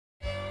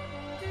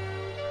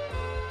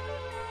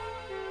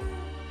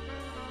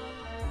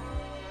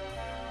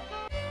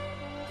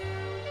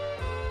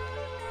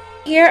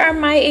Here are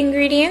my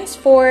ingredients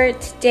for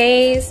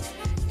today's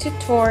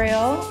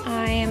tutorial.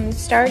 I am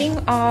starting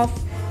off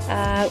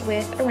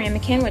with a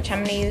ramekin, which I'm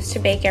going to use to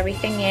bake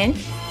everything in,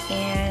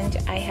 and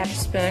I have a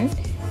spoon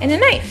and a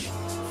knife,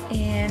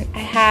 and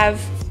I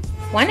have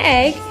 1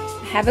 egg,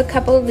 I have a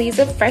couple of leaves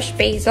of fresh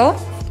basil,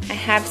 I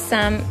have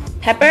some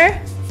pepper,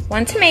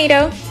 1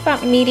 tomato, it's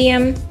about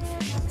medium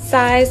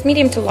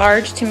to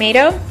large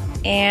tomato,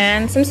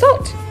 and some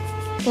salt.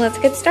 So let's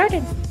get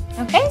started.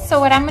 Okay, so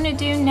what I'm going to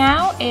do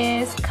now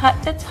is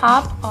cut the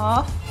top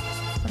off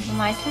of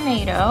my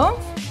tomato.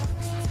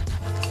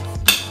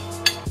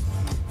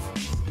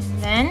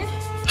 And then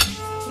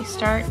we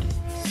start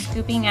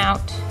scooping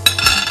out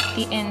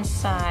the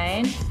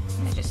inside. I'm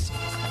going to just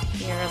cut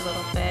here a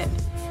little bit,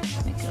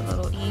 make it a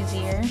little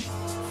easier.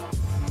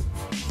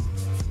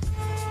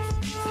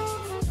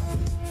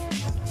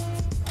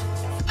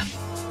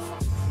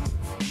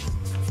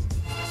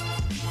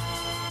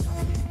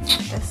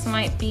 This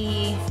might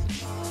be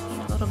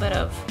a little bit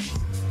of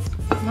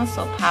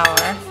muscle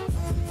power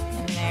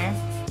in there.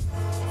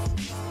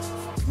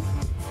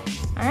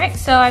 All right,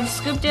 so I've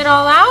scooped it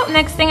all out.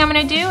 Next thing I'm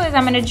gonna do is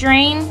I'm gonna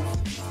drain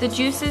the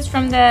juices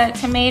from the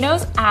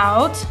tomatoes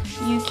out.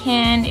 You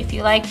can, if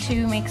you like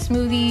to make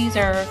smoothies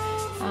or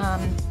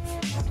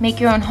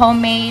make your own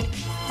homemade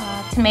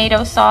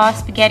tomato sauce,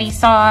 spaghetti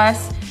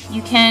sauce,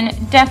 you can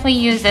definitely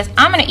use this.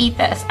 I'm gonna eat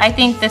this. I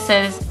think this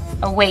is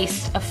a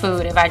waste of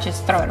food if I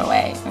just throw it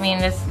away. I mean,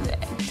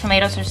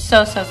 tomatoes are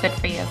so good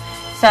for you.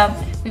 So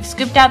we've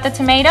scooped out the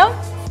tomato,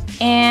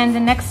 and the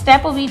next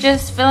step will be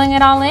just filling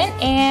it all in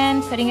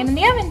and putting it in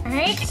the oven. All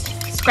right,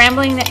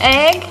 scrambling the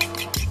egg.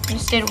 I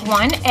just did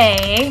 1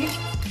 egg.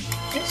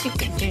 I guess you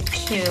could do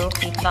 2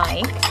 if you'd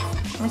like.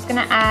 I'm just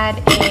gonna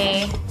add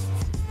a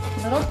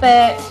little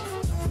bit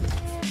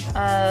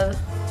of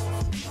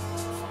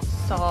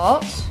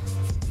salt.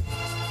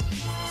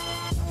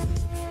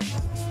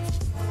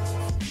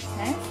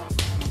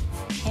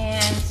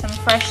 And some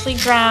freshly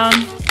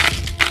ground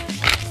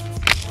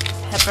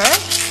pepper.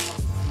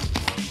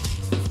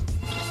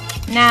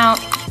 Now,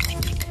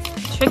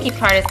 the tricky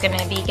part is going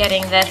to be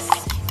getting this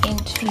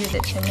into the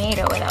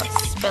tomato without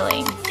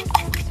spilling. So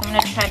I'm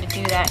going to try to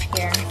do that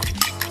here.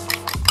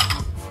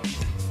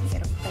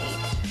 Get a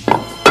plate.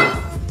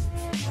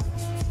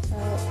 So,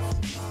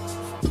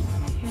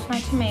 here's my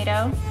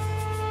tomato.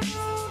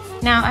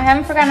 Now, I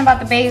haven't forgotten about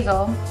the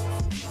basil.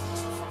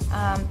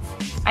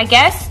 I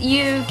guess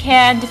you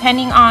can,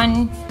 depending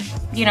on,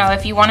 you know,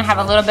 if you want to have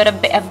a little bit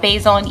of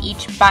basil in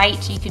each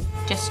bite, you could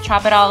just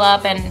chop it all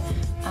up and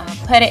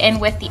put it in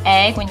with the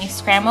egg when you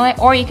scramble it,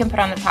 or you can put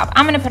it on the top.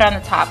 I'm going to put it on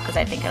the top because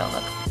I think it'll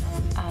look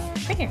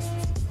prettier.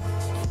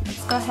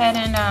 Let's go ahead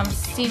and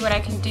see what I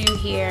can do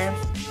here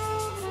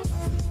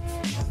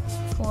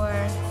for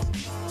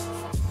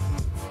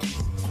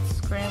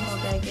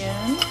scrambled egg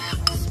in.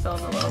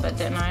 Spilled a little bit,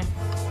 didn't I?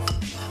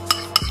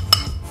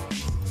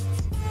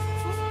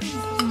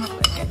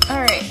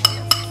 All right.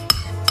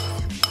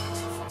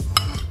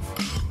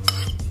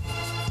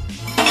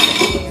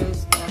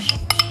 Use the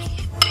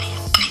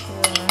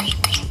spoon.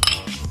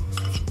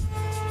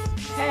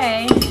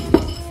 Okay.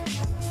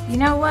 You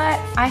know what?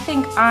 I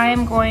think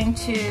I'm going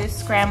to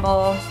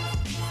scramble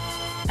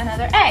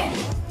another egg.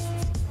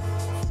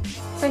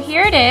 So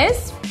here it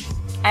is.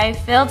 I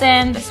filled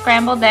in the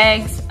scrambled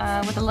eggs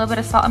with a little bit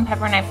of salt and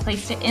pepper, and I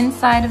placed it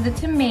inside of the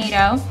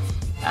tomato.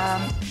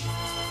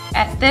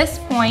 At this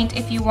point,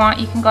 if you want,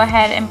 you can go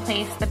ahead and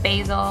place the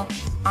basil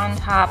on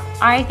top.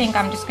 I think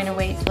I'm just gonna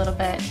wait a little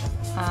bit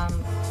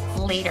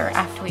later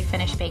after we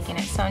finish baking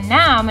it. So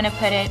now I'm gonna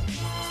put it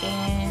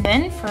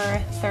in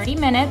for 30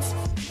 minutes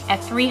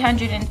at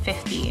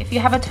 350. If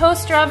you have a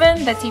toaster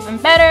oven, that's even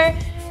better.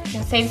 You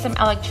can save some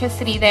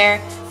electricity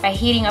there by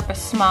heating up a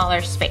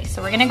smaller space.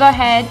 So we're gonna go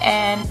ahead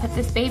and put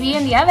this baby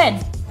in the oven.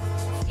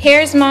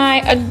 Here's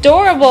my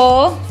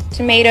adorable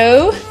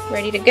tomato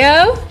ready to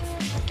go.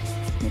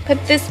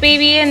 Put this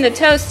baby in the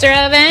toaster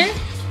oven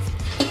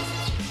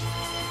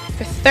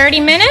for 30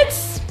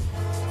 minutes.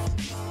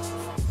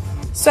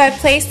 So I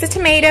placed the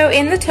tomato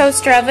in the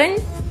toaster oven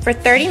for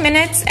 30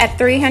 minutes at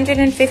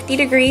 350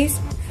 degrees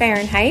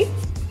Fahrenheit.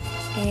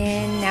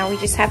 And now we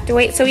just have to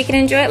wait so we can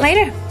enjoy it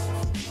later.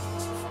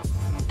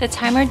 The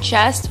timer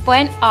just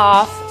went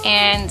off,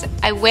 and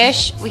I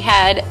wish we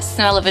had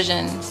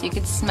smell-o-vision so you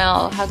could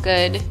smell how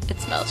good it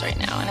smells right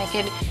now. And I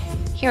could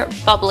hear it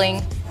bubbling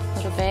a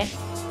little bit.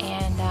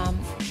 And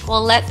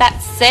we'll let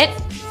that sit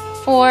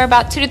for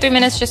about 2 to 3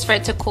 minutes just for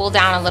it to cool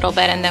down a little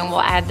bit, and then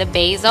we'll add the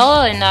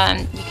basil,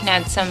 and you can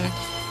add some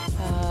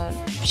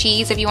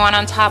cheese if you want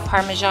on top,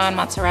 Parmesan,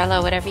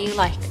 mozzarella, whatever you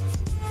like.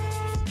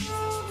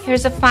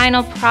 Here's the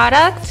final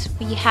product.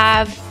 We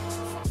have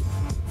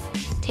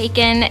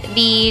taken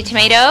the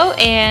tomato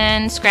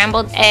and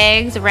scrambled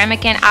eggs,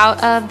 ramekin,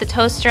 out of the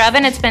toaster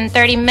oven. It's been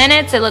 30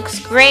 minutes. It looks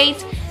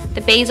great.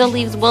 The basil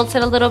leaves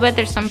wilted a little bit.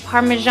 There's some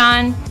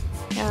Parmesan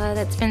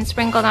that's been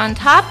sprinkled on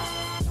top.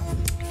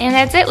 And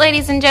that's it,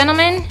 ladies and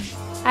gentlemen.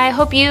 I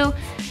hope you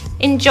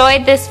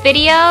enjoyed this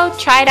video.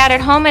 Try it out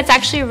at home. It's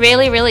actually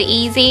really, really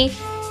easy.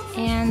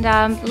 And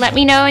And let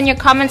me know in your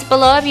comments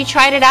below if you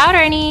tried it out or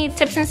any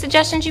tips and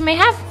suggestions you may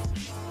have.